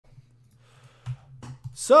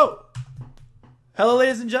So, hello,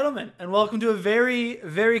 ladies and gentlemen, and welcome to a very,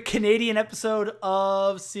 very Canadian episode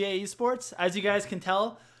of CAE Sports. As you guys can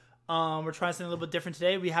tell, we're trying something a little bit different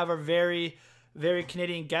today. We have our very, very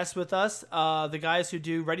Canadian guests with us, the guys who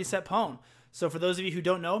do Readysetpwn. So for those of you who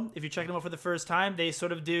don't know, if you're checking them out for the first time, they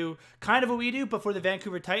sort of do kind of what we do, but for the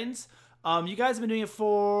Vancouver Titans. You guys have been doing it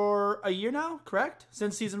for a year now, correct?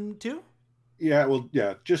 Since season 2?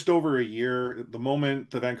 Yeah, just over a year. The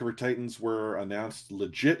moment the Vancouver Titans were announced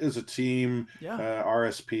legit as a team,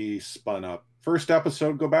 RSP spun up. First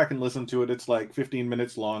episode, go back and listen to it. It's like 15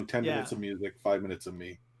 minutes long, 10 minutes of music, 5 minutes of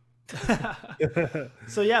me.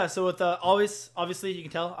 So with obviously you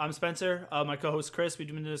can tell I'm Spencer, my co-host Chris. We've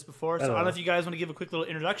been doing this before, so I don't know if you guys want to give a quick little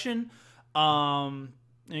introduction, and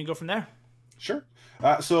go from there. Sure.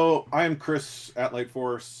 So I am Chris at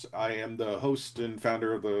Lightforce. I am the host and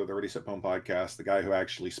founder of the Readysetpwn podcast, the guy who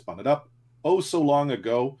actually spun it up so long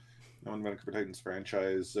ago when Vancouver Titans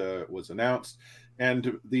franchise was announced.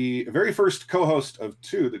 And the very first co-host of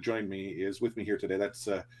two that joined me is with me here today. That's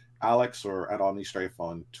Alex, or at OmniStrife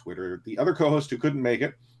on Twitter. The other co-host who couldn't make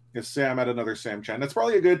it is Sam at another Sam Chan. That's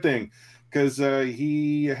probably a good thing, because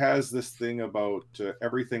he has this thing about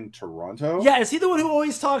everything Toronto. Yeah, is he the one who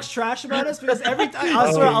always talks trash about us? Because every time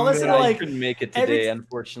I'll listen to I couldn't make it today,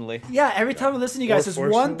 unfortunately. Yeah, every time I listen to you guys, there's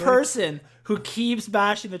one person who keeps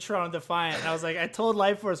bashing the Toronto Defiant. And I was like, I told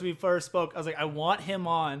Lightforce when we first spoke, I was like, I want him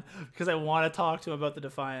on because I want to talk to him about the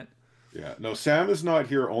Defiant. Yeah, no, Sam is not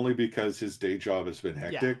here only because his day job has been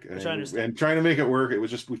hectic, which I understand. And trying to make it work, it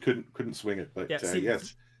was just we couldn't swing it. But yes.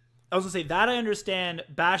 I was gonna say that I understand.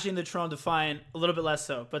 Bashing the Toronto Defiant a little bit less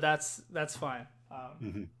so, but that's fine.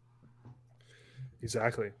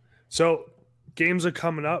 Exactly. So games are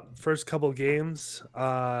coming up. First couple games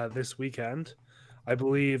this weekend. I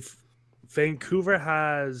believe Vancouver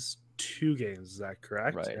has 2 games. Is that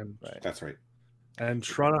correct? Right. That's right. And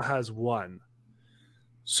Toronto has 1.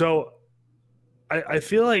 So I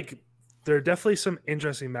feel like there are definitely some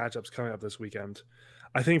interesting matchups coming up this weekend.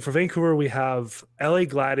 I think for Vancouver, we have LA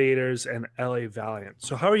Gladiators and LA Valiant.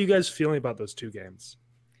 So how are you guys feeling about those 2 games?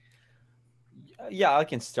 Yeah, I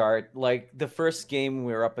can start. Like the first game,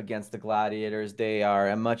 we were up against the Gladiators. They are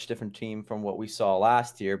a much different team from what we saw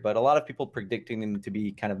last year, but a lot of people predicting them to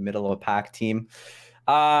be kind of middle of a pack team.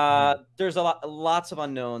 There's lots of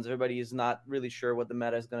unknowns. Everybody is not really sure what the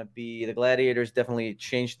meta is going to be. The Gladiators definitely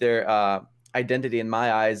changed their identity in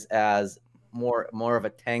my eyes as more of a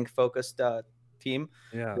tank focused team.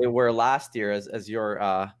 Yeah, they were last year as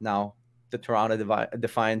your now the Toronto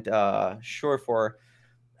Defiant, short for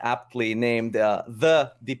aptly named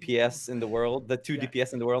the DPS in the world, the 2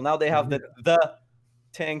 DPS in the world. Now they have the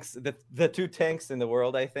tanks, the 2 tanks in the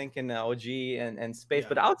world, I think, in OG and Space.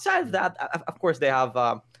 But outside of that, of course, they have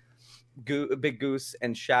Big Goose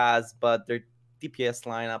and Shaz, but their DPS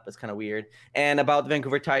lineup is kind of weird. And about the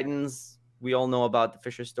Vancouver Titans, we all know about the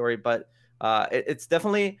Fisher story, but it's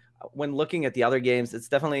definitely, when looking at the other games, it's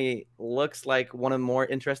definitely looks like one of the more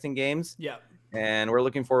interesting games. Yeah. And we're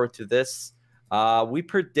looking forward to this. We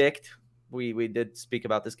predict, we did speak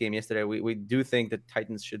about this game yesterday. We do think that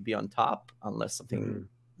Titans should be on top unless something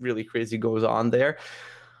really crazy goes on there.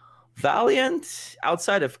 Valiant,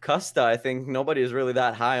 outside of Custa, I think nobody is really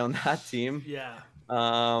that high on that team. Yeah.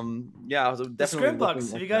 So the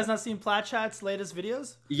Scrimbucks. Have you guys not seen Platchat's latest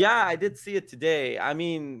videos? Yeah, I did see it today. I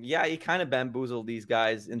mean, yeah, he kind of bamboozled these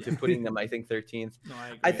guys into putting them, I think, 13th. No,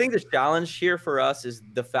 I think the challenge here for us is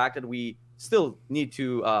the fact that we still need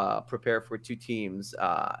to prepare for 2 teams,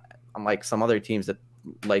 unlike some other teams that,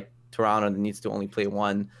 like Toronto, that needs to only play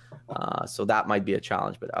 1. So that might be a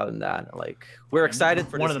challenge. But other than that, like, we're excited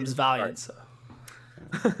for one of them is Valiant. So.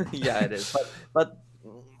 Yeah, it is. But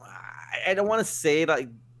I don't want to say like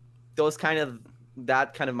that kind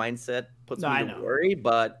of mindset puts me to worry,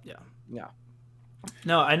 but yeah.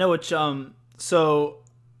 No, I know which. So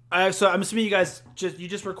I'm assuming you guys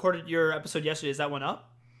just recorded your episode yesterday. Is that one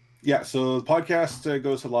up? Yeah. So the podcast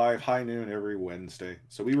goes live high noon every Wednesday.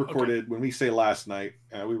 So we recorded when we say last night,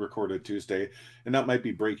 we recorded Tuesday, and that might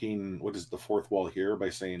be breaking what is the 4th wall here by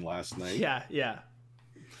saying last night.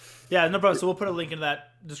 Yeah, no problem. So we'll put a link in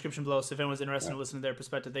that description below. So if anyone's interested in listening to their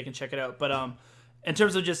perspective, they can check it out. But in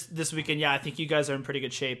terms of just this weekend, I think you guys are in pretty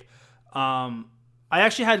good shape. I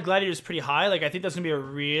actually had Gladiators pretty high. Like, I think that's going to be a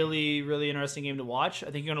really, really interesting game to watch.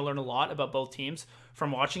 I think you're going to learn a lot about both teams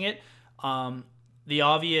from watching it. The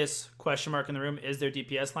obvious question mark in the room is their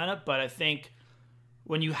DPS lineup. But I think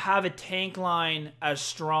when you have a tank line as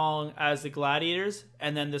strong as the Gladiators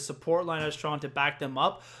and then the support line as strong to back them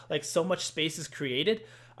up, like, so much space is created.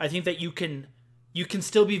 I think that you can you can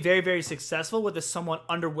still be very, very successful with a somewhat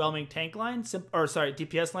underwhelming tank line,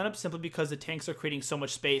 DPS lineup, simply because the tanks are creating so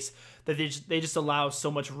much space that they just allow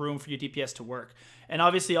so much room for your DPS to work. And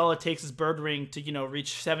obviously, all it takes is Bird Ring to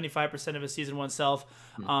reach 75% of his season one self.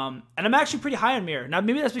 And I'm actually pretty high on Mirror. Now,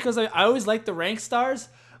 maybe that's because I always like the rank stars.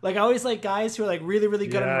 Like, I always like guys who are like really, really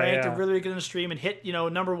good on ranked and really, really good on the stream and hit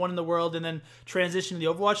number one in the world and then transition to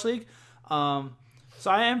the Overwatch League. So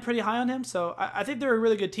I am pretty high on him. So I think they're a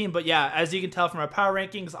really good team. But yeah, as you can tell from our power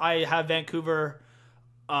rankings, I have Vancouver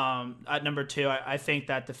at number 2. I think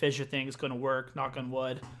that the Fisher thing is going to work, knock on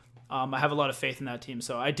wood. I have a lot of faith in that team.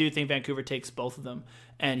 So I do think Vancouver takes both of them.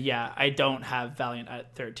 And yeah, I don't have Valiant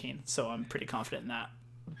at 13. So I'm pretty confident in that.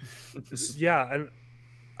 Yeah, and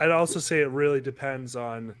I'd also say it really depends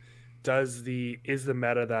on is the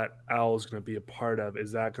meta that Owl is going to be a part of,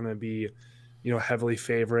 is that going to be heavily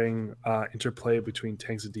favoring interplay between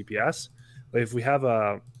tanks and DPS? Like if we have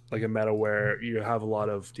a meta where you have a lot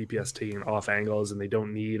of DPS taking off angles and they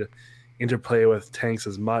don't need interplay with tanks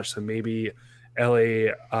as much, then maybe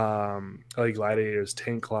LA Gladiators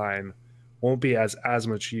tank line won't be as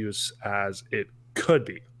much use as it could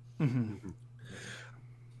be. Mm-hmm.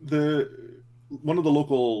 One of the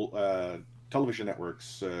local television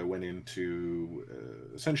networks went into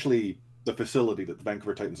essentially the facility that the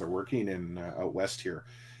Vancouver Titans are working in out west here.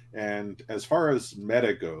 And as far as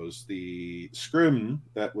meta goes, the scrim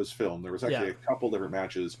that was filmed, there was actually a couple different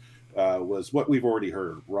matches, was what we've already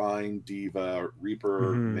heard. Rhine, Diva,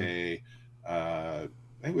 Reaper, May, I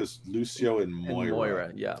think it was Lucio and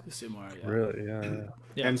Moira. Lucio Moira, Really,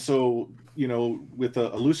 yeah. And so, with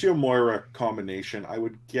a Lucio Moira combination, I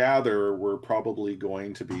would gather we're probably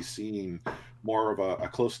going to be seeing more of a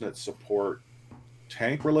close-knit support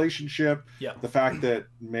tank relationship. Yeah. The fact that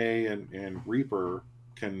May and Reaper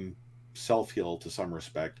can self-heal to some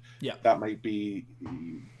respect. Yeah. That might be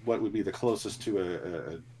what would be the closest to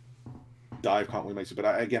a dive comp we might see. But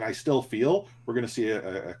I still feel we're going to see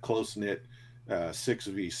a close-knit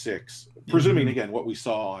 6v6. Presuming, again, what we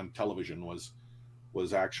saw on television was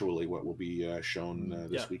actually what will be shown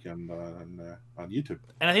this weekend on YouTube.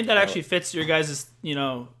 And I think that actually fits your guys',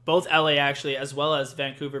 both LA actually as well as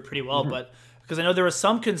Vancouver pretty well. But because I know there was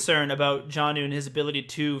some concern about Janu and his ability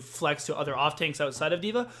to flex to other off tanks outside of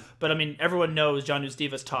Diva. But I mean, everyone knows Janu's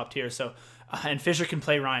Diva's top tier. So, and Fisher can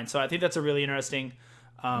play Ryan. So I think that's a really interesting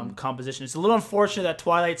composition. It's a little unfortunate that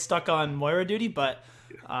Twilight's stuck on Moira duty, but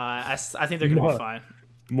I think they're going to be fine.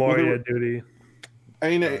 Moira duty.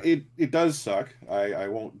 I mean, it does suck. I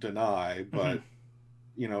won't deny, but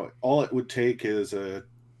all it would take is a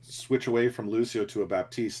switch away from Lucio to a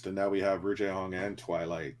Baptiste, and now we have Ru Hong and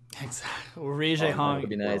Twilight. Exactly, Ru Hong. Would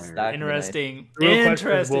be nice. Interesting.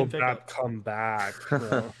 Will Bap come back?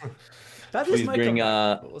 Please bring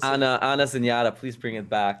Ana Zenyatta. Please bring it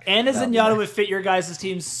back. Ana Zenyatta would fit your guys'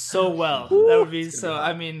 team so well. That would be so.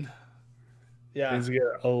 I mean, yeah, things get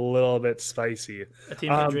a little bit spicy. A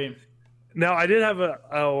team of dream. Now, I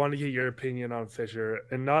want to get your opinion on Fisher,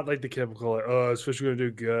 and not like the typical, is Fisher going to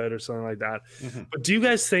do good or something like that. But do you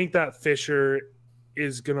guys think that Fisher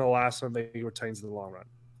is going to last on Vancouver Titans in the long run?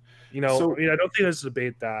 I don't think there's a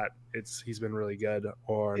debate that he's been really good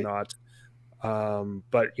or not.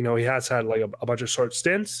 But, he has had like a bunch of short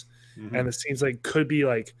stints, and it seems like could be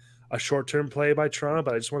like a short-term play by Toronto,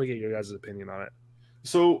 but I just want to get your guys' opinion on it.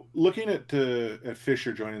 So looking at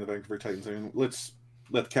Fisher joining the Vancouver Titans, I mean, let's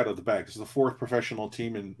let the cat out of the bag. This is the 4th professional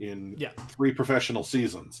team in 3 professional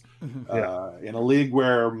seasons in a league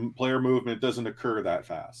where player movement doesn't occur that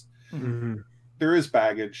fast. There is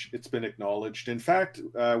baggage. It's been acknowledged. In fact,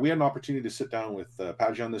 we had an opportunity to sit down with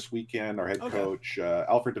Pajan this weekend, our head coach,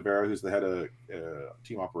 Alfred De Vera, who's the head of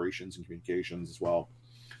team operations and communications as well.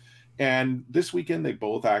 And this weekend, they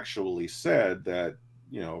both actually said that,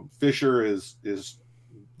 Fisher is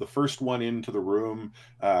the first one into the room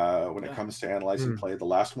when it comes to analyzing play, the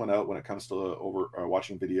last one out when it comes to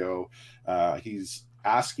watching video. He's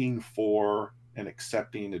asking for and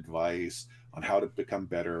accepting advice on how to become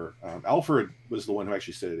better. Alfred was the one who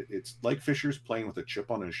actually said it's like Fisher's playing with a chip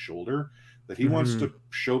on his shoulder, that he wants to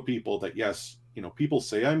show people that, yes, people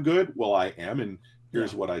say I'm good. Well, I am, and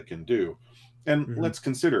here's what I can do. And let's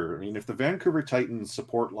consider, I mean, if the Vancouver Titans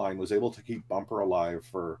support line was able to keep Bumper alive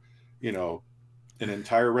for, an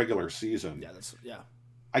entire regular season.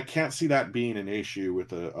 I can't see that being an issue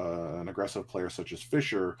with an aggressive player such as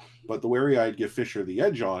Fisher. But the area I'd give Fisher the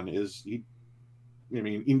edge on is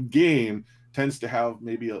in game, tends to have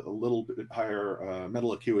maybe a little bit higher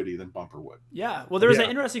mental acuity than Bumper would. Yeah. Well, there was an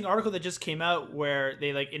interesting article that just came out where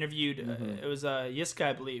they like interviewed. It was Yiska,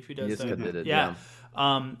 I believe, who does Yiska did it. Yeah.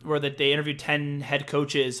 Where they interviewed 10 head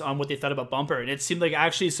coaches on what they thought about Bumper, and it seemed like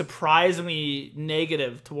actually surprisingly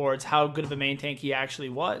negative towards how good of a main tank he actually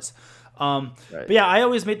was. But yeah, I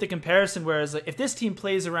always make the comparison. Whereas like, if this team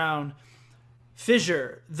plays around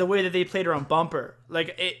Fissure the way that they played around Bumper,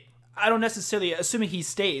 like I don't necessarily, assuming he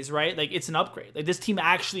stays, right? Like it's an upgrade. Like this team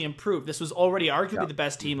actually improved. This was already arguably the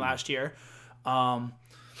best team last year.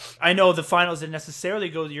 I know the finals didn't necessarily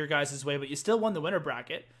go your guys' way, but you still won the winner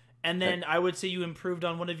bracket. And then I would say you improved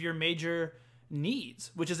on one of your major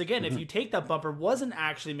needs, which is, again, if you take that Bumper wasn't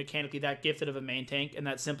actually mechanically that gifted of a main tank, and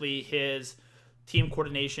that simply his team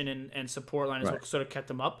coordination and support line is what sort of kept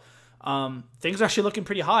him up. Things are actually looking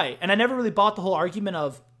pretty high. And I never really bought the whole argument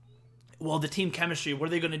of, well, the team chemistry, what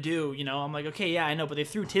are they going to do? You know, I'm like, okay, yeah, I know, but they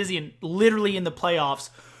threw Tizzy in literally in the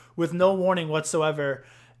playoffs with no warning whatsoever.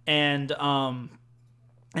 And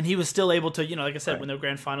he was still able to, you know, like I said, win the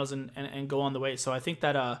grand finals and go on the way. So I think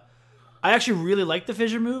that I actually really like the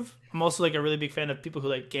Fissure move. I'm also like a really big fan of people who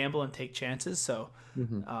like gamble and take chances. So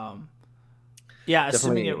yeah,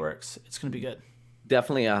 assuming it works, it's going to be good.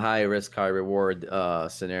 Definitely a high risk, high reward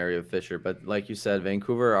scenario of Fissure. But like you said,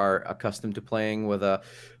 Vancouver are accustomed to playing with a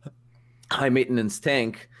high maintenance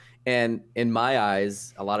tank. And in my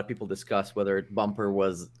eyes, a lot of people discuss whether Bumper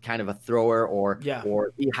was kind of a thrower or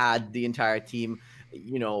he had the entire team,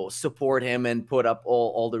 you know, support him and put up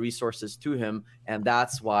all the resources to him. And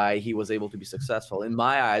that's why he was able to be successful. In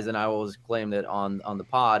my eyes, and I always claimed it on the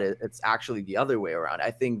pod, it's actually the other way around.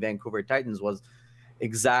 I think Vancouver Titans was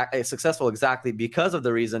successful exactly because of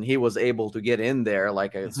the reason he was able to get in there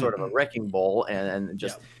like a sort of a wrecking ball and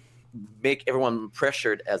just make everyone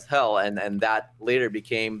pressured as hell, and that later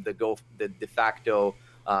became the de facto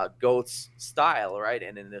GOATS style, right?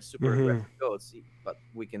 And in the super aggressive GOATS, but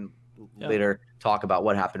we can later talk about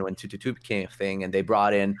what happened when 2-2-2 became a thing, and they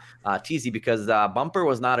brought in TZ because Bumper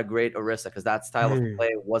was not a great Orisa because that style of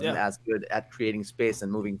play wasn't as good at creating space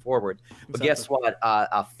and moving forward. But guess what?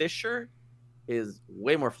 Fissure is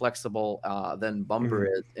way more flexible than Bumper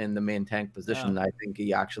is in the main tank position. I think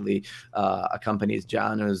he actually accompanies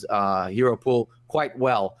Janu's hero pool quite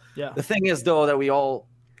well. The thing is, though, that we all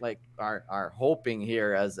like are hoping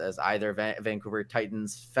here as either Vancouver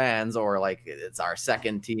Titans fans or like it's our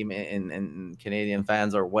second team in Canadian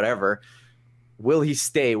fans or whatever. Will he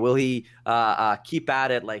stay? Will he keep at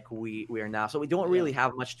it like we are now? So we don't really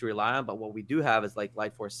have much to rely on, but what we do have is, like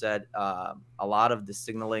Lightforce said, a lot of the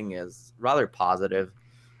signaling is rather positive.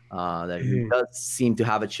 That he does seem to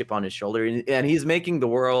have a chip on his shoulder, and he's making the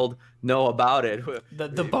world know about it.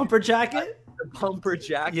 The bumper jacket? The bumper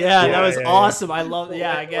jacket. Yeah, that was awesome. I love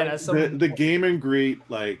again, as the game and greet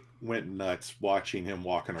like went nuts watching him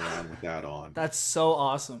walking around with that on. That's so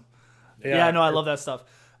awesome. Yeah, no, I love that stuff.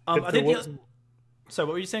 I think so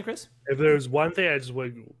what were you saying, Chris? If there's one thing I just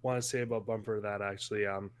would want to say about Bumper that actually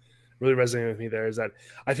really resonated with me there is that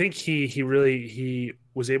I think he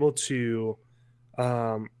was able to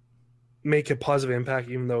make a positive impact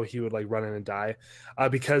even though he would like run in and die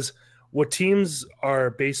because what teams are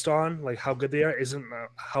based on, like how good they are, isn't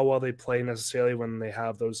how well they play necessarily when they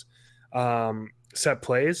have those set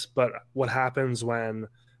plays, but what happens when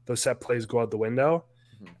those set plays go out the window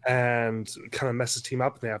and kind of messes team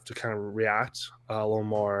up and they have to kind of react a little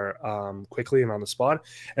more quickly and on the spot.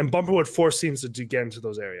 And Bumper would force teams to get into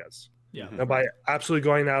those areas. And by absolutely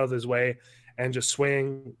going out of his way and just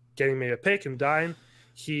swinging, getting maybe a pick and dying,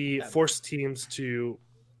 he forced teams to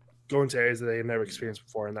go into areas that they had never experienced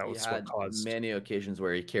before, and that was what caused many occasions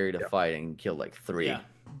where he carried a fight and killed like 3.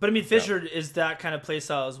 But I mean, Fissure is that kind of play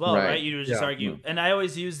style as well, right? You would just argue. And I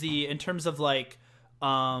always use in terms of like,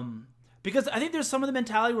 because I think there's some of the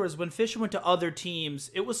mentality whereas when Fissure went to other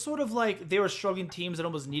teams, it was sort of like they were struggling teams that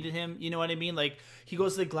almost needed him. You know what I mean? Like he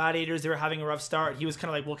goes to the Gladiators, they were having a rough start. He was kind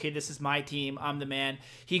of like, well, okay, this is my team. I'm the man.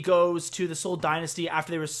 He goes to the Seoul Dynasty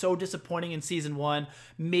after they were so disappointing in season 1,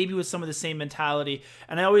 maybe with some of the same mentality.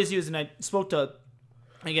 And I always use, and I spoke to,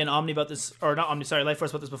 again, Omni about this, or not Omni, sorry,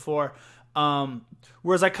 Lightforce about this before.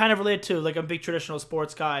 Whereas I kind of relate to, like, I'm a big traditional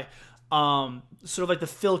sports guy. Sort of like the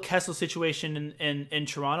Phil Kessel situation in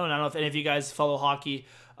Toronto, and I don't know if any of you guys follow hockey.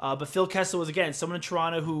 But Phil Kessel was, again, someone in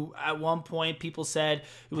Toronto who at one point people said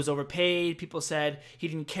he was overpaid. People said he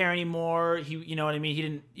didn't care anymore. You know what I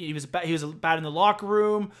mean? He was bad in the locker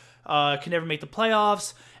room. Could never make the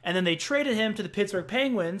playoffs. And then they traded him to the Pittsburgh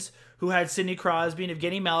Penguins, who had Sidney Crosby and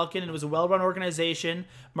Evgeny Malkin, and it was a well-run organization.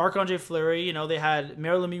 Marc-Andre Fleury, they had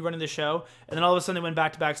Mario Lemieux running the show, and then all of a sudden they went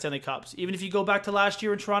back-to-back Stanley Cups. Even if you go back to last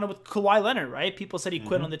year in Toronto with Kawhi Leonard, right? People said he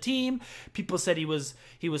quit on the team. People said he was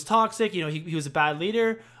toxic. He was a bad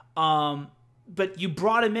leader. But you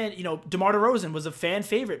brought him in. DeMar DeRozan was a fan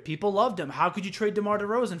favorite. People loved him. How could you trade DeMar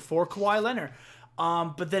DeRozan for Kawhi Leonard?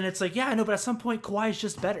 But then it's like, yeah, I know, but at some point Kawhi is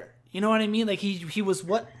just better. You know what I mean? Like he was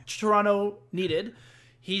what Toronto needed.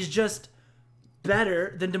 He's just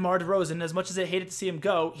better than DeMar DeRozan. As much as I hated to see him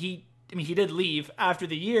go, he did leave after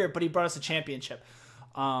the year, but he brought us a championship.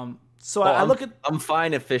 I look at. I'm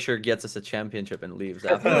fine if Fisher gets us a championship and leaves.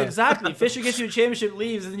 After exactly. Fisher gets you a championship,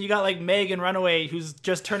 leaves, and then you got like Megan Runaway, who's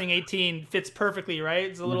just turning 18, fits perfectly, right?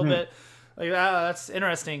 It's a little bit like that's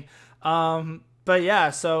interesting. But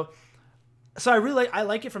yeah, so I really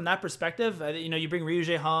like it from that perspective. You bring Ryu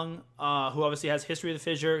Jae-hung, who obviously has history of the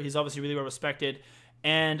fissure. He's obviously really well respected.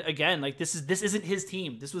 And again, like this isn't his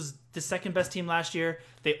team. This was the second best team last year.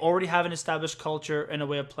 They already have an established culture and a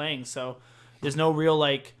way of playing. So there's no real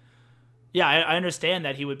I understand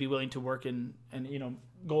that he would be willing to work and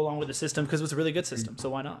go along with the system because it was a really good system. So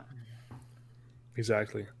why not?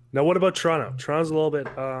 Exactly. Now, what about Toronto? Toronto's a little bit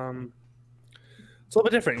it's a little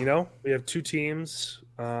bit different. We have two teams.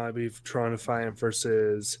 We have Toronto Defiant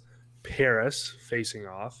versus Paris facing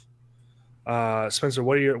off. Spencer,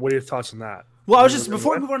 what are your thoughts on that? Well, I was just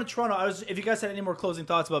before we move on to Toronto. If you guys had any more closing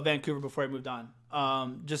thoughts about Vancouver before I moved on, I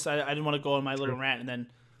didn't want to go on my little rant and then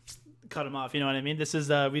cut him off. You know what I mean? This is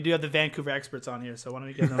we do have the Vancouver experts on here, so why don't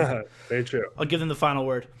we give them? Very true. I'll give them the final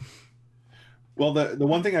word. Well, the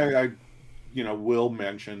one thing I will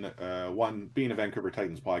mention, one being a Vancouver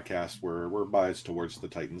Titans podcast, we're biased towards the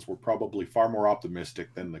Titans. We're probably far more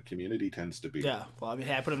optimistic than the community tends to be. Yeah. Well,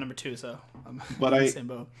 I put him number 2, so I'm but in the same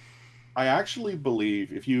boat. I actually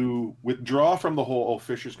believe if you withdraw from the whole,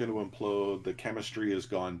 Fisher's going to implode, the chemistry has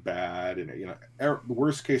gone bad, and the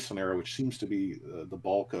worst case scenario, which seems to be the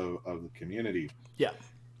bulk of the community. Yeah,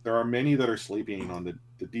 there are many that are sleeping on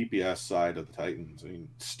the DPS side of the Titans. I mean,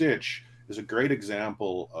 Stitch is a great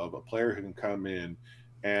example of a player who can come in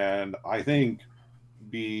and I think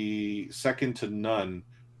be second to none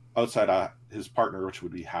outside of his partner, which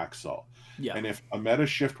would be Hacksaw. Yeah, and if a meta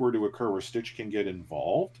shift were to occur where Stitch can get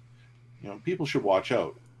involved, people should watch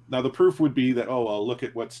out. Now, the proof would be that, look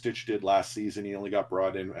at what Stitch did last season. He only got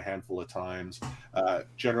brought in a handful of times,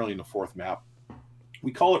 generally in the 4th map.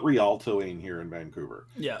 We call it Rialtoing here in Vancouver.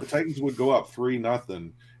 Yeah. The Titans would go up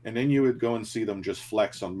 3-0, and then you would go and see them just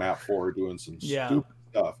flex on map 4 doing some stupid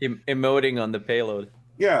stuff. Emoting on the payload.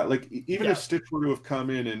 Yeah, like even if Stitch were to have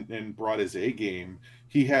come in and brought his A game,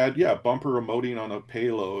 he had, bumper emoting on a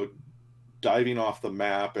payload, diving off the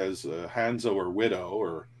map as Hanzo or Widow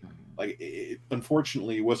or...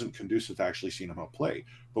 unfortunately, it wasn't conducive to actually seeing him out play.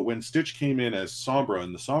 But when Stitch came in as Sombra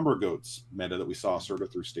and the Sombra Goats meta that we saw sort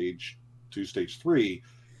of through stage 2, stage 3,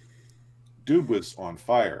 dude was on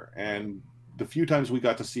fire. And the few times we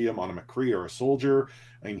got to see him on a McCree or a Soldier,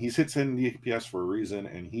 he's hit 10 DPS for a reason,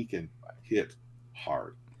 and he can hit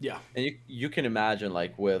hard. Yeah, and you can imagine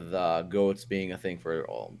with goats being a thing for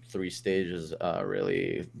all 3 stages,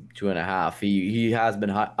 really 2.5. He has been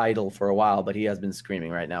idle for a while, but he has been screaming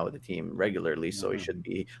right now with the team regularly, so he should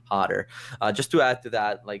be hotter. Just to add to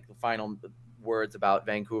that, the final words about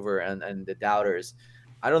Vancouver and the doubters,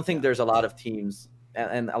 I don't think there's a lot of teams,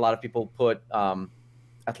 and a lot of people put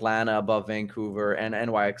Atlanta above Vancouver and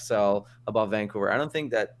NYXL above Vancouver. I don't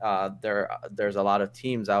think that there's a lot of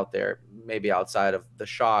teams out there, maybe outside of the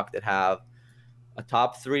Shock, that have a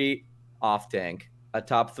top 3 off tank, a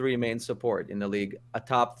top 3 main support in the league, a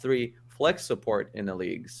top 3 flex support in the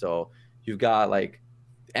league. So you've got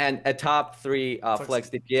and a top 3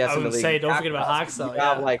 flex DPS in the league. Don't forget about Hacksaw. You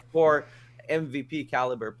have 4 MVP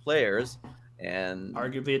caliber players. And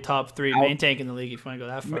arguably a top 3 main tank in the league if you want to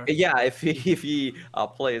go that far. Yeah, if he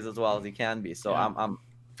plays as well as he can be. So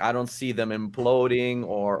I don't see them imploding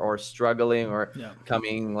or struggling or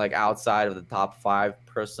coming outside of the top 5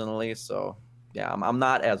 personally. So yeah, I'm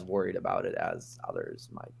not as worried about it as others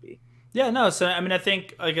might be. Yeah, no. So I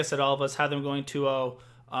think, like I said, all of us had them going 2-0.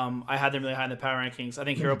 I had them really high in the power rankings. I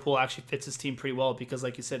think Hero Pool actually fits his team pretty well because,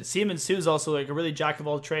 like you said, Seaman Sue's also a really jack of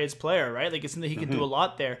all trades player, right? It seems that he can do a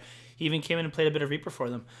lot there. He even came in and played a bit of Reaper for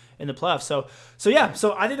them in the playoffs. So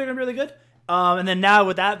I think they're gonna be really good. And then now,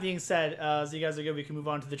 with that being said, as you guys are good, we can move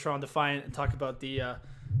on to the Toronto Defiant and talk about the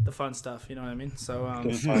the fun stuff. You know what I mean? So,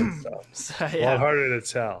 The fun stuff. so, A lot harder to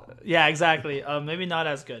tell. Yeah, exactly. Maybe not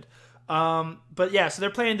as good. But yeah, so they're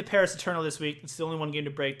playing the Paris Eternal this week. It's the only one game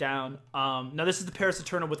to break down. Now this is the Paris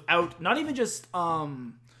Eternal without not even just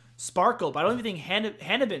Sparkle, but I don't even think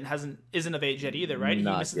Hannibin isn't of age yet either, right? He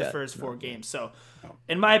misses the first 4 games. So,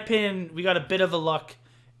 in my opinion, we got a bit of a luck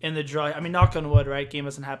in the draw. I mean, knock on wood, right? Game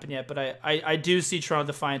hasn't happened yet, but I do see Toronto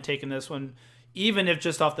Defiant taking this one, even if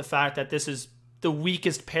just off the fact that this is the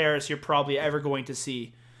weakest Paris you're probably ever going to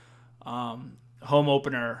see. Home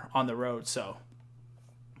opener on the road, so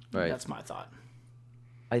that's my thought.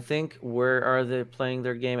 I think where are they playing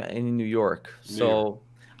their game? In New York. So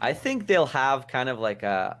I think they'll have kind of like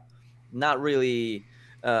a not really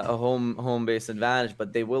a home base advantage,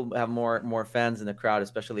 but they will have more fans in the crowd,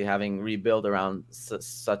 especially having rebuilt around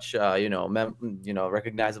such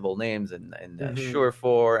recognizable names and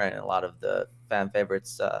Surefour and a lot of the fan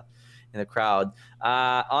favorites in the crowd.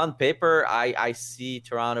 On paper, I see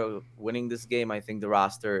Toronto winning this game. I think the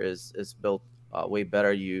roster is built way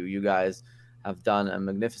better. You guys have done a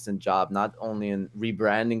magnificent job, not only in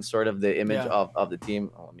rebranding sort of the image of the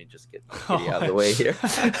team. Let me just get Kitty out of the way here.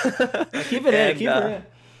 Keep it in.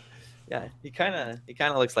 Yeah, he kind of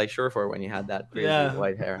looks like Surefour when he had that crazy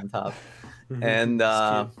white hair on top. And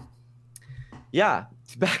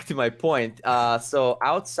back to my point. So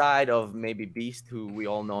outside of maybe Beast, who we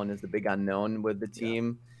all know is the big unknown with the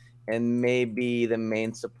team, and maybe the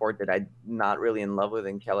main support that I'm not really in love with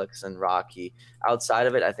in Kellex and Rocky. Outside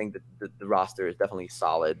of it, I think that the roster is definitely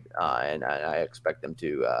solid, and I expect them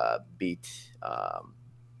to beat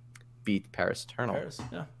Paris Eternal.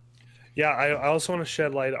 Yeah, I also want to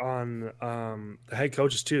shed light on the head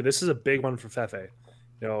coaches too. This is a big one for Fefe.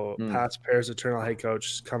 Past Paris Eternal head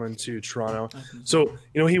coach coming to Toronto. So,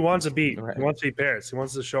 he wants to beat. He wants to beat Paris. He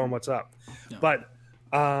wants to show him what's up. Yeah. But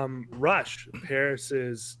Rush,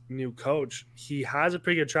 Paris's new coach, he has a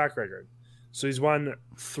pretty good track record. So he's won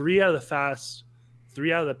 3 out of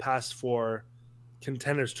the past 4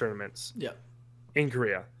 contenders tournaments. In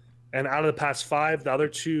Korea. And out of the past 5, the other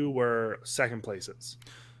 2 were second places.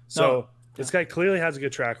 So this guy clearly has a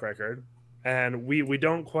good track record. And we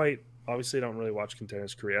don't obviously don't really watch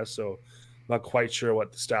contenders Korea, so I'm not quite sure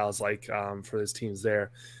what the style is like for his teams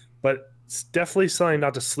there. But it's definitely something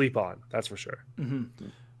not to sleep on. That's for sure. And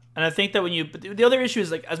I think that the other issue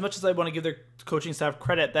is, like, as much as I want to give their coaching staff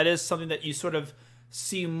credit, that is something that you sort of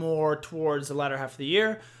see more towards the latter half of the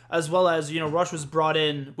year, as well as, Rush was brought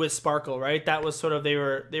in with Sparkle, right? That was sort of, they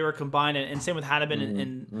were combined, and same with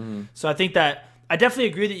Hannibin. So I think that I definitely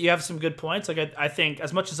agree that you have some good points. Like, I think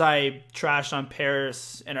as much as I trashed on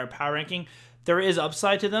Paris in our power ranking, there is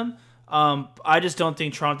upside to them. I just don't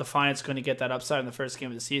think Toronto Defiant's going to get that upside in the first game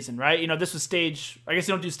of the season, right? This was stage, I guess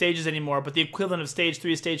you don't do stages anymore, but the equivalent of stage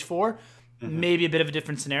 3, stage 4, maybe a bit of a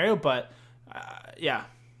different scenario, but yeah.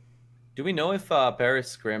 Do we know if Paris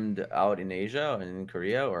scrimmed out in Asia and in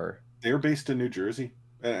Korea, or? They're based in New Jersey,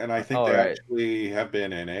 and I think they actually have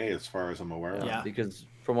been NA as far as I'm aware. Yeah, because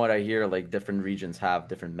from what I hear, like, different regions have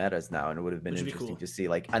different metas now, and it would have been interesting to see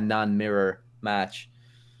like a non-mirror match.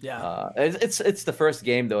 Yeah, it's the first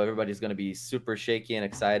game though. Everybody's going to be super shaky and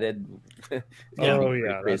excited.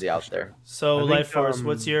 Crazy out there. So, Life Force,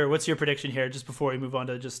 what's your prediction here? Just before we move on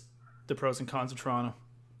to just the pros and cons of Toronto.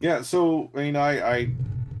 Yeah, so I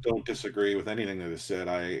don't disagree with anything that is said.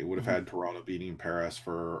 I would have had Toronto beating Paris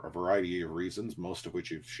for a variety of reasons, most of which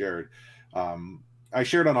you've shared. I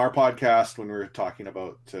shared on our podcast when we were talking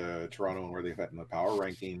about Toronto and where they've had in the power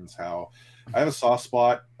rankings, how I have a soft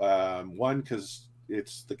spot. One, because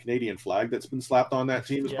it's the Canadian flag that's been slapped on that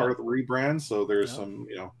team as part of the rebrand, so there's some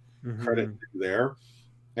credit there.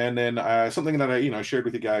 And then something that I shared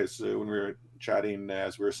with you guys when we were chatting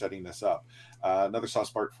as we were setting this up. Another soft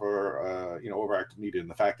spot for Overactive Media, and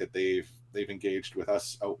the fact that they've engaged with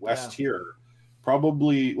us out west here.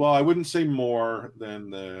 Probably, well, I wouldn't say more than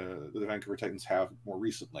the Vancouver Titans have more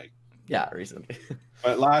recently. Yeah, recently.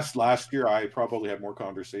 But last year, I probably had more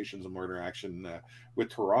conversations and more interaction with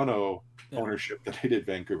Toronto ownership than I did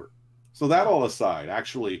Vancouver. So that all aside,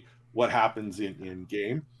 actually, what happens in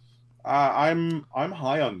game, I'm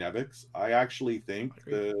high on Nevix. I actually think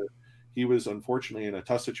he was unfortunately in a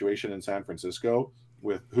tough situation in San Francisco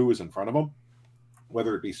with who was in front of him,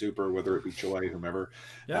 whether it be Super, whether it be Choi, whomever.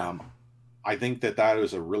 Yeah. I think that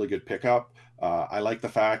is a really good pickup. I like the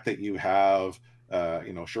fact that you have,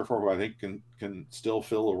 Surefour, who I think can still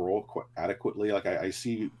fill a role adequately. Like, I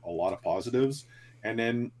see a lot of positives. And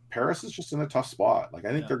then Paris is just in a tough spot. Like,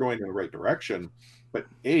 I think they're going in the right direction, but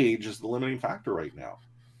age is the limiting factor right now.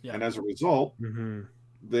 Yeah. And as a result,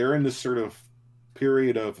 they're in this sort of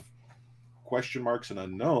period of question marks and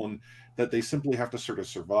unknown that they simply have to sort of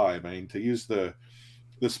survive. I mean, to use the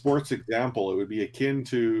sports example, it would be akin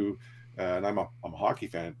to, and I'm a hockey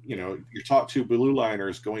fan, you know, your top two blue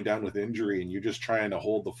liners going down with injury and you're just trying to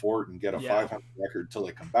hold the fort and get a 500 record till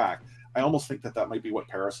they come back. I almost think that might be what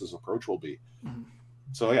Paris's approach will be. Mm-hmm.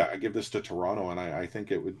 So yeah, I give this to Toronto, and I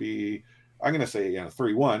think it would be, I'm going to say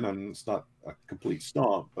 3-1, and it's not a complete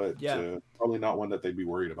stomp, but probably not one that they'd be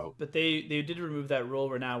worried about. But they did remove that rule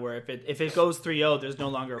where if it goes 3-0, there's no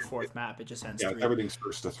longer a fourth map. It just ends 3. Everything's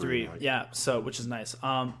first to 3. Yeah, so which is nice.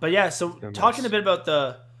 But yeah, so talking a bit about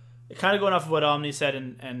kind of going off of what Omni said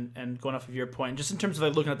and going off of your point, just in terms of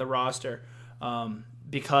like looking at the roster,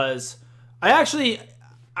 because I'm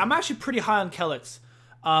actually pretty high on Kelix.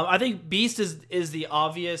 I think Beast is the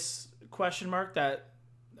obvious question mark that,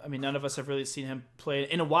 I mean, none of us have really seen him play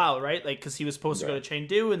in a while, right? Like, because he was supposed to go to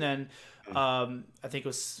Chengdu, and then I think it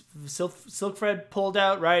was Silkfred pulled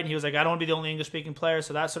out, right? And he was like, I don't want to be the only English-speaking player,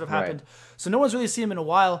 so that sort of happened. So no one's really seen him in a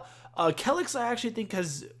while. Kelix, I actually think,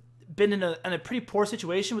 has been in a pretty poor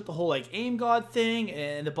situation with the whole like aim god thing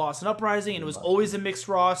and the Boston Uprising, and it was always a mixed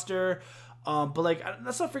roster. But like,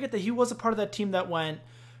 let's not forget that he was a part of that team that went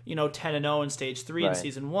 10-0 in stage 3 in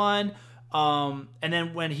season 1. And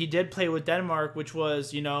then when he did play with Denmark, which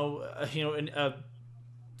was, in a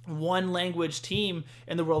one language team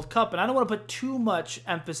in the World Cup. And I don't want to put too much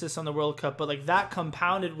emphasis on the World Cup, but like that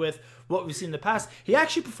compounded with what we've seen in the past, he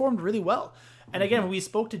actually performed really well. And again, we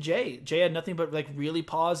spoke to Jay. Jay had nothing but like really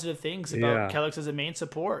positive things about Kelix as a main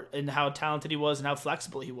support and how talented he was and how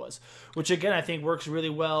flexible he was, which again, I think works really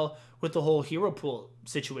well with the whole hero pool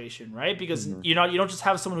situation, right? Because you don't just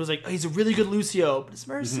have someone who's like, oh, he's a really good Lucio, but his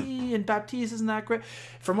Mercy and Baptiste isn't that great.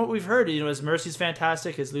 From what we've heard, his Mercy's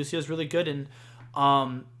fantastic, his Lucio's really good, and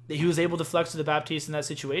he was able to flex to the Baptiste in that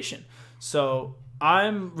situation. So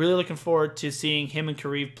I'm really looking forward to seeing him and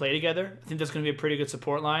Kariv play together. I think that's going to be a pretty good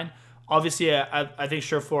support line. Obviously, I think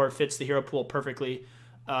Surefour fits the hero pool perfectly.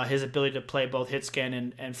 His ability to play both hit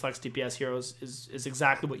scan and flex DPS heroes is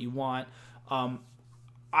exactly what you want.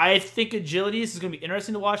 I think Agilities is going to be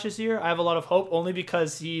interesting to watch this year. I have a lot of hope only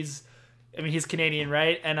because he's Canadian,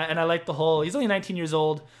 right? And I like the whole, he's only 19 years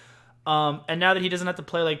old. And now that he doesn't have to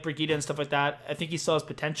play like Brigitte and stuff like that, I think he still has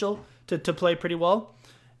potential to play pretty well.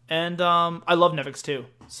 And I love Nevix too.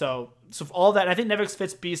 So all that, I think Nevix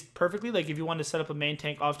fits Beast perfectly. Like if you want to set up a main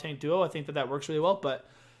tank, off tank duo, I think that works really well. But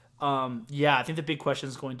I think the big question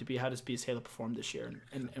is going to be how does Beast Halo perform this year?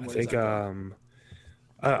 And I think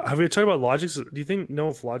have we talked about Logix? Do you think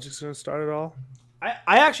if Logic's going to start at all?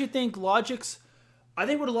 I actually think Logix. I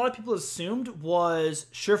think what a lot of people assumed was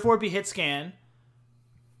Surefour would be hit scan,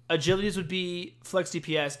 Agilities would be flex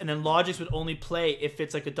DPS, and then Logix would only play if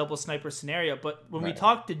it's like a double sniper scenario. But when we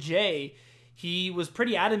talked to Jay, he was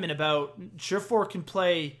pretty adamant about Surefour can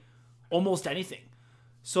play almost anything.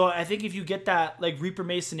 So I think if you get that like Reaper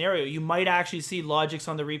May scenario, you might actually see Logix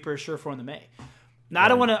on the Reaper, Surefour on the May. Now,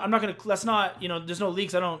 that's not, there's no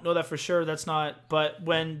leaks. I don't know that for sure. That's not, but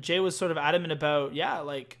when Jay was sort of adamant about,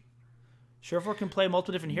 like, Surefour can play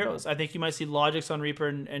multiple different heroes. I think you might see Logix on Reaper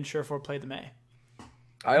and Surefour play the May.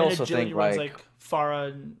 I also think like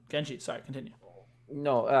Pharah and Genji. Sorry, continue.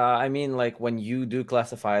 No, I mean, like, when you do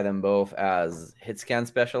classify them both as hit scan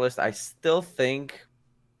specialists, I still think,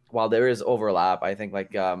 while there is overlap, I think,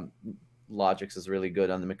 like, Logix is really good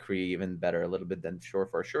on the McCree, even better a little bit than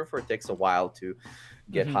Surefour. Surefour takes a while to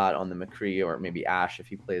get hot on the McCree, or maybe Ashe if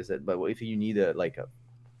he plays it. But if you need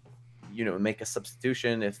make a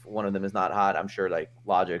substitution if one of them is not hot, I'm sure like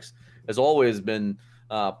Logix has always been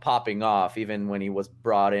popping off, even when he was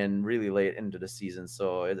brought in really late into the season.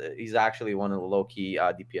 So he's actually one of the low-key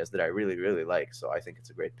DPS that I really, really like. So I think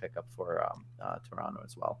it's a great pickup for Toronto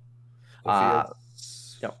as well.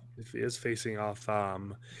 If he is facing off,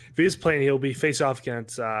 if he is playing, he'll be face off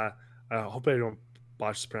against. I hope I don't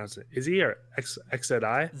botch the pronunciation. Is he or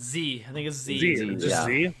XZI? Z. I think it's Z.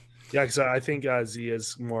 Z. Yeah, because I think Z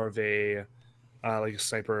is more of a like a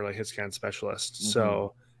sniper, like hit scan specialist.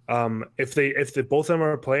 So if the both of them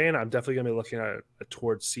are playing, I'm definitely gonna be looking at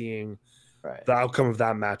towards seeing the outcome of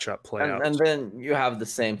that matchup play out. And then you have the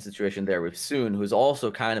same situation there with Soon, who's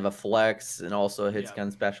also kind of a flex and also a hit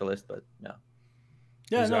scan specialist, but no.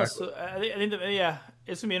 Yeah, exactly. No. So I think that,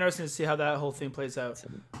 it's gonna be interesting to see how that whole thing plays out.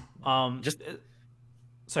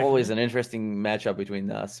 Always an interesting matchup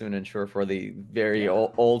between Soon and Surefour, the very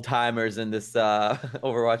old timers in this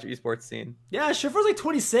Overwatch esports scene. Yeah, Surefour's like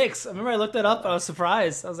 26. I remember I looked that up. I was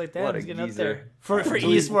surprised. I was like, damn, he's getting up there for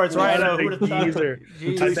esports, right? I would have thought.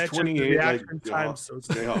 He's 28.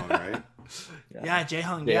 Jayhong, right? Yeah,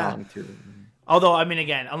 Jayhong. Yeah. Too. Although, I mean,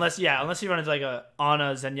 again, unless you run into like a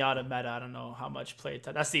Ana Zenyatta meta, I don't know how much play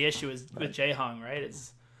time. That's the issue is with Jaehong, right?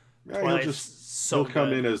 It's he'll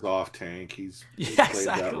come in as off tank. He's played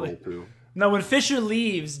that role too. Now, when Fisher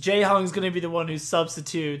leaves, Jaehong's going to be the one who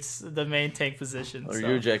substitutes the main tank position. Or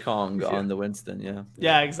you Jaehong on the Winston, yeah.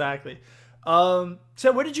 Yeah, exactly. So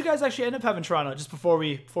where did you guys actually end up having Toronto? Just before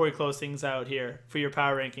we close things out here for your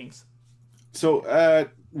power rankings. So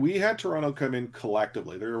we had Toronto come in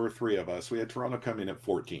collectively. There were 3 of us. We had Toronto come in at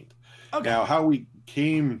 14th. Okay. Now, how we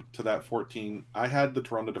came to that 14, I had the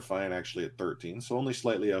Toronto Defiant actually at 13, so only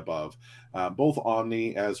slightly above. Both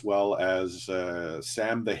Omni as well as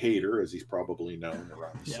Sam the Hater, as he's probably known,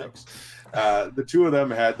 around 6. The 2 of them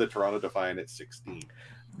had the Toronto Defiant at 16.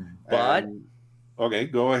 But okay,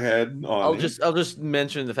 go ahead. Omni. I'll just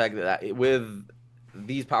mention the fact that with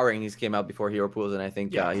these power rankings came out before Hero Pools, and I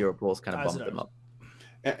think Hero Pools kind of bumped them up.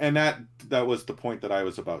 And that was the point that I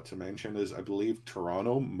was about to mention is I believe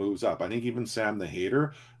Toronto moves up. I think even Sam the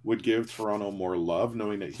Hater would give Toronto more love,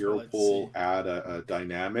 knowing that Hero Pool add a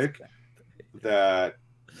dynamic that,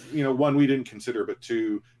 one, we didn't consider, but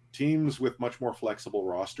 2, teams with much more flexible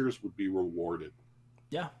rosters would be rewarded.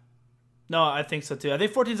 Yeah. No, I think so too. I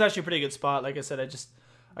think 14 is actually a pretty good spot. Like I said,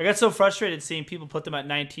 I got so frustrated seeing people put them at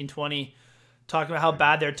 19, 20, talking about how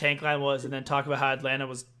bad their tank line was, and then talking about how Atlanta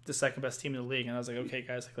was the second best team in the league. And I was like, okay,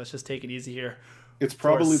 guys, let's just take it easy here. It's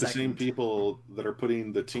probably the same people that are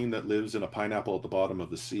putting the team that lives in a pineapple at the bottom of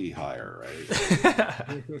the sea higher,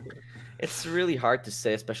 right? It's really hard to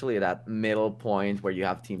say, especially at that middle point where you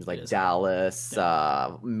have teams like Dallas,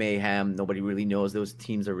 Mayhem. Nobody really knows. Those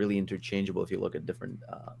teams are really interchangeable if you look at different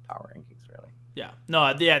power rankings, really. Yeah.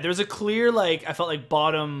 No, there's a clear, I felt like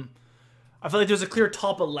bottom. I felt like there was a clear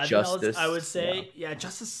top 11, Justice, I would say. Yeah,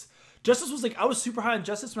 Justice was I was super high on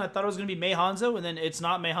Justice when I thought it was going to be Mei Hanzo, and then it's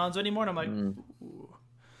not Mei Hanzo anymore, and I'm like, ooh,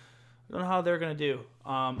 I don't know how they're going to do,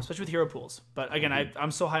 especially with Hero Pools. But again, I'm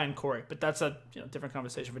so high on Corey, but that's a different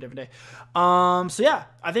conversation for a different day. So yeah,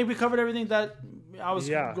 I think we covered everything that I was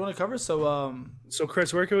going to cover. So so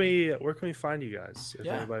Chris, where can we find you guys if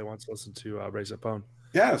anybody wants to listen to Readysetpwn?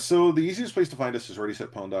 Yeah, so the easiest place to find us is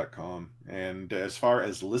readysetpwn.com. And as far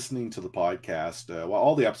as listening to the podcast, while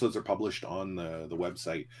all the episodes are published on the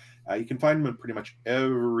website, you can find them in pretty much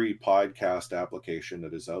every podcast application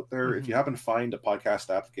that is out there. If you happen to find a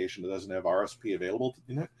podcast application that doesn't have RSP available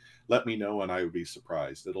in it, let me know and I would be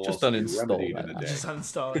surprised. It'll just also uninstall be remedied in a day. Just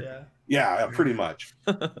uninstall, yeah. Yeah, pretty much.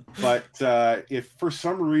 But if for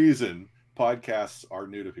some reason podcasts are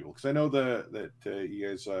new to people, because I know that you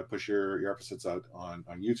guys push your episodes out on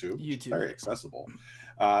YouTube. It's very accessible.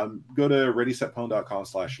 Go to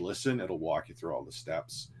readysetpwn.com/listen. It'll walk you through all the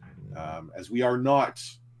steps. As we are not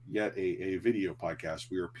yet a video podcast,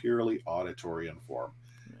 we are purely auditory in form.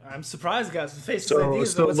 I'm surprised, guys. Face so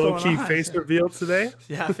low-key face reveal today.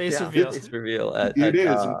 Face reveal. Face reveal at it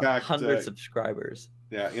is in fact 100 subscribers.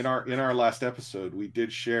 Yeah, in our last episode, we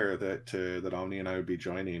did share that Omni and I would be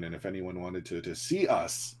joining, and if anyone wanted to see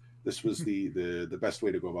us, this was the best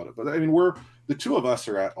way to go about it. But I mean, we're the 2 of us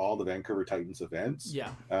are at all the Vancouver Titans events. Yeah.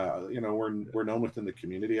 We're known within the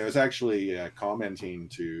community. I was actually commenting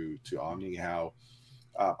to Omni how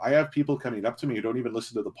I have people coming up to me who don't even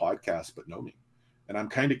listen to the podcast but know me. And I'm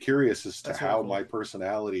kind of curious as to how my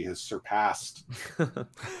personality has surpassed,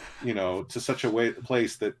 to such a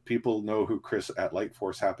place that people know who Chris at Light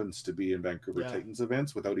Force happens to be in Vancouver Titans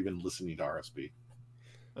events without even listening to RSP.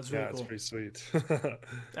 That's really cool. That's pretty sweet.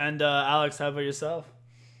 And Alex, how about yourself?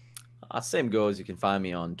 Same goes. You can find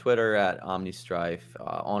me on Twitter at OmniStrife.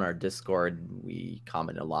 On our Discord, we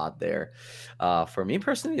comment a lot there. For me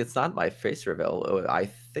personally, it's not my face reveal. I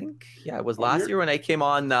think, it was last year when I came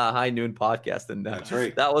on High Noon podcast, and that's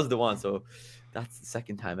right. That was the one. So that's the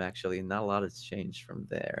second time actually. Not a lot has changed from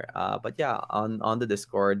there. But yeah, on the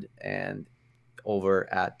Discord and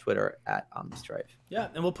over at Twitter at OmniStrife. Yeah,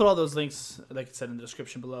 and we'll put all those links, like I said, in the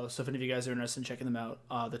description below. So if any of you guys are interested in checking them out,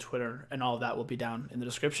 the Twitter and all of that will be down in the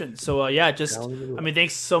description. So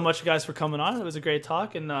thanks so much, guys, for coming on. It was a great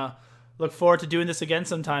talk, and look forward to doing this again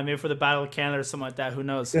sometime, maybe for the Battle of Canada or something like that. Who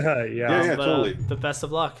knows? Yeah, totally. But best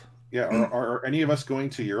of luck. Yeah, are any of us going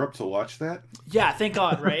to Europe to watch that? Yeah, thank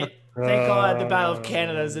God, right? Thank God the Battle of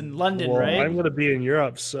Canada is in London, right? I'm going to be in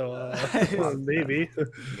Europe, so maybe.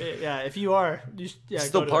 Yeah, if you are.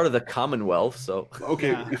 Still part of the Commonwealth, so.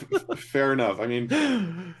 Okay, fair enough. I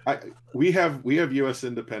mean, we have U.S.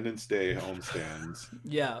 Independence Day homestands.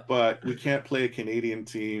 Yeah. But we can't play a Canadian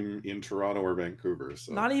team in Toronto or Vancouver.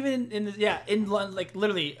 So. Not even in London, like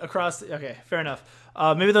literally across. Okay, fair enough.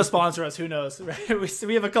 Maybe they'll sponsor us. Who knows? Right?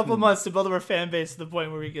 We have a couple months to build up our fan base to the point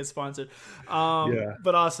where we get sponsored.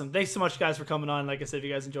 But awesome. Thanks so much, guys, for coming on. Like I said, if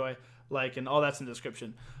you guys enjoy, like, and all that's in the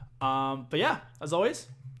description. But yeah, as always,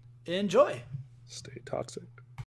 enjoy. Stay toxic.